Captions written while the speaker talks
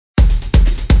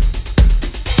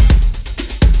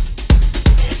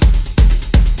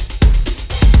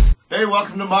Hey,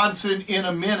 welcome to Monson in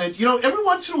a Minute. You know, every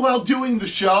once in a while doing the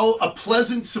show, a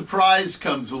pleasant surprise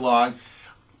comes along.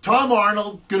 Tom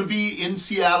Arnold, going to be in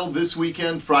Seattle this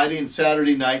weekend, Friday and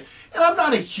Saturday night. And I'm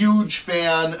not a huge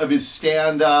fan of his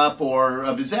stand-up or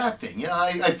of his acting. You know,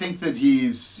 I think that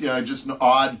he's, just an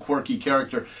odd, quirky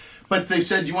character. But they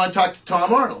said, you want to talk to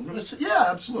Tom Arnold? And I said, yeah,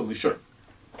 absolutely, sure.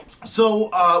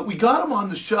 So we got him on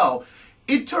the show.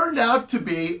 It turned out to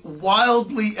be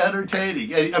wildly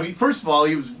entertaining. I mean, first of all,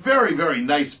 he was a very, very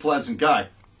nice, pleasant guy.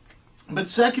 But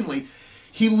secondly,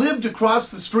 he lived across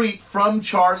the street from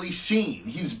Charlie Sheen.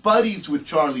 He's buddies with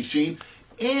Charlie Sheen,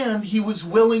 and he was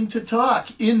willing to talk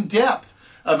in depth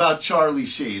about Charlie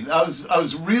Sheen. I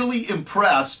was really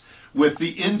impressed with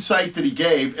the insight that he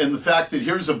gave and the fact that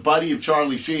here's a buddy of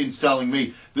Charlie Sheen's telling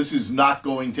me this is not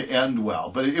going to end well.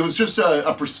 But it was just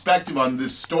a perspective on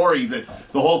this story that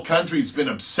the whole country's been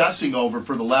obsessing over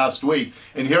for the last week.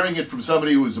 And hearing it from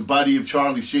somebody who was a buddy of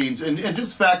Charlie Sheen's, and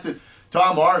just the fact that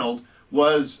Tom Arnold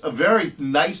was a very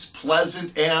nice,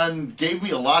 pleasant, and gave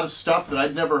me a lot of stuff that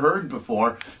I'd never heard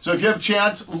before. So if you have a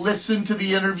chance, listen to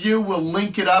the interview. We'll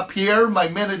link it up here. My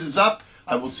minute is up.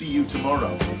 I will see you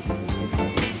tomorrow.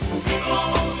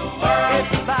 Oh.